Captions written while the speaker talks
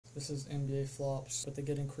This is NBA flops, but they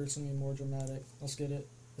get increasingly more dramatic. Let's get it.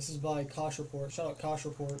 This is by Kosh Report. Shout out Kosh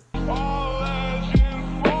Report.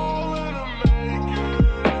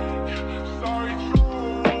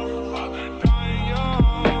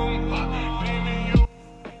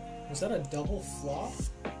 Was that a double flop?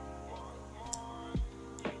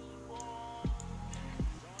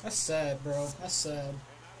 That's sad, bro. That's sad.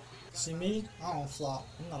 See me? I don't flop.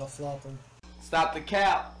 I'm not a flopper. Stop the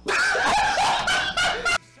cap.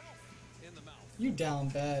 You down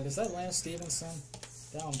bad. Is that Lance Stevenson?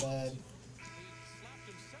 Down bad.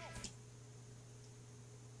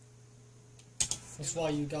 That's why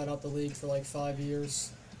you got out the league for like 5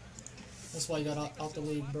 years. That's why you got out the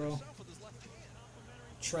league, bro.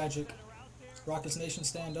 Tragic. Rockets Nation,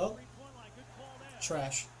 stand up.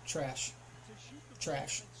 Trash. Trash.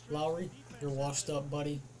 Trash. Lowry, you're washed up,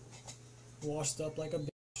 buddy. Washed up like a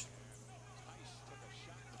bitch.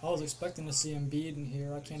 I was expecting to see Embiid in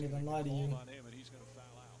here. I can't even lie to you.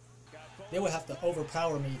 They would have to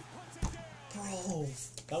overpower me. Bro,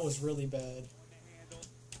 that was really bad.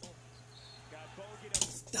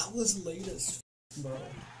 That was late as f, bro.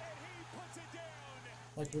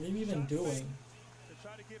 Like, what are you even doing?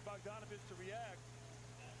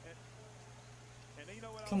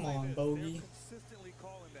 Come on, Bogey.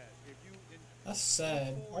 That's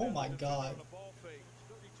sad. Oh my god.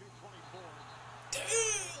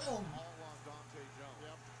 Damn!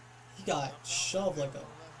 He got shoved like a...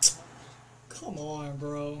 Come on,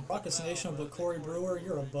 bro. Rockets Nation, but Corey Brewer,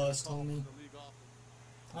 you're a bust, homie.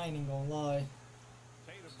 I ain't even gonna lie.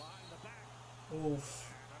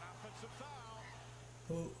 Oof.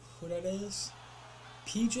 Who that is?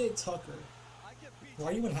 PJ Tucker. Why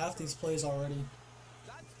are you in half these plays already?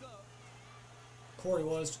 Corey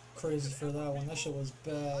was crazy for that one. That shit was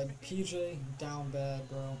bad. PJ, down bad,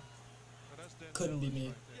 bro. Couldn't be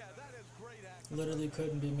me. Literally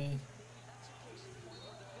couldn't be me.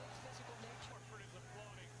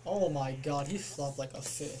 Oh my god, he flopped like a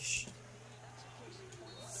fish.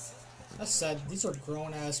 That's sad. These are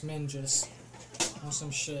grown-ass men just on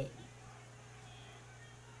some shit.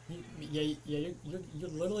 You're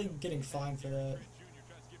literally getting fined for that.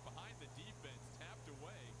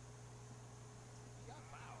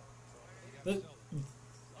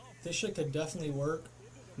 This shit could definitely work,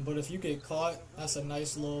 but if you get caught, that's a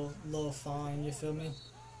nice little fine, you feel me?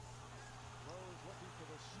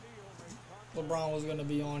 LeBron was gonna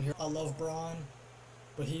be on here. I love Bron,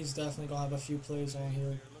 but he's definitely gonna have a few plays on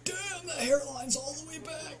here. Damn, the hairline's all the way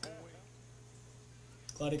back!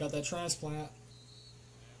 Glad he got that transplant.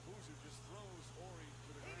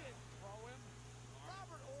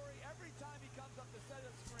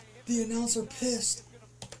 The announcer pissed.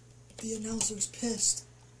 The announcer's pissed.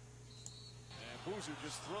 And Boozer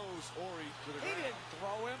just throws Horry to the ground. He didn't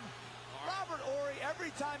throw him. Robert Horry,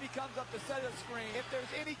 every time he comes up the center screen, if there's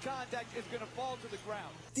any contact, it's going to fall to the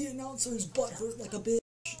ground. The announcer's butt hurt like a bitch.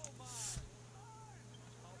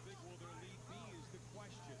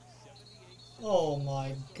 Oh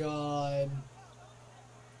my god.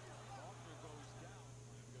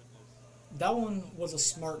 That one was a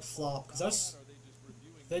smart flop, because that's...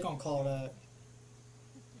 They gonna call that.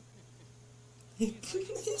 He's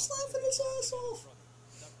laughing his ass off.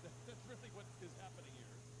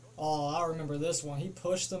 Oh, I remember this one. He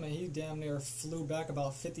pushed him and he damn near flew back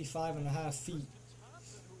about 55.5 feet.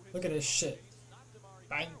 Look at this shit.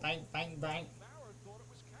 Bang, bang, bang, bang.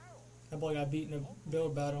 That boy got beat in a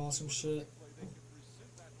build battle on some shit.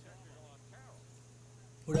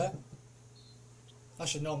 Who that? I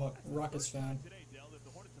should know, I'm a Rockets fan.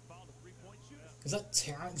 Is that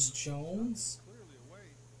Terrence Jones?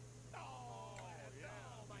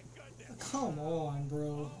 Come on,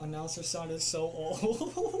 bro. Announcer sounded so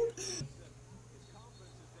old.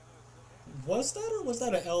 Was that or was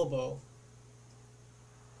that an elbow?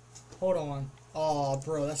 Hold on. Aw,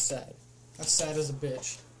 bro, that's sad. That's sad as a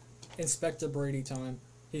bitch. Inspector Brady time.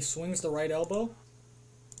 He swings the right elbow.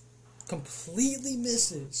 Completely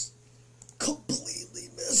misses. Completely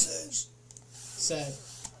misses. Sad.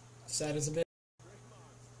 Sad as a bitch.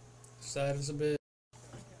 Sad as a bitch.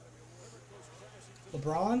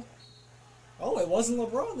 LeBron? Oh, it wasn't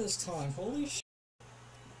LeBron this time. Holy shit.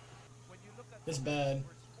 It's bad.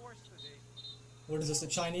 What is this, the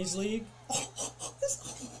Chinese league?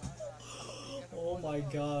 Oh my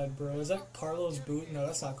god, bro. Is that Carlos Boozer? No,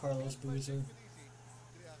 that's not Carlos Boozer.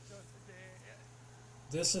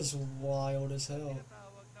 This is wild as hell.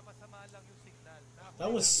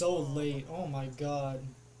 That was so late. Oh my god.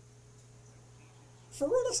 For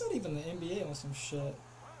real, that's not even the NBA on some shit.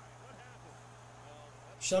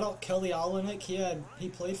 Shout out Kelly Olynyk. He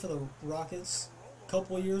played for the Rockets a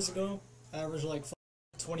couple of years ago. Averaged like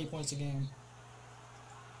 20 points a game.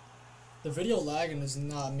 The video lagging is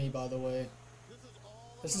not me, by the way.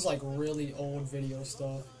 This is like really old video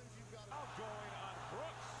stuff.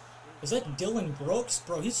 Is that Dylan Brooks?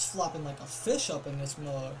 Bro, he's flopping like a fish up in this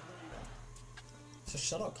mug. So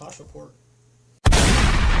shut up, Kosh Report.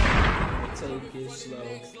 Take it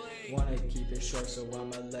slow, wanna keep it short, so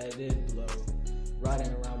I'ma let it blow.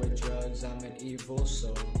 Riding around with drugs, I'm an evil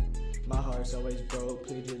soul. My heart's always broke,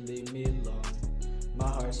 please just leave me alone. My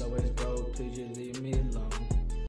heart's always broke, please just leave me alone.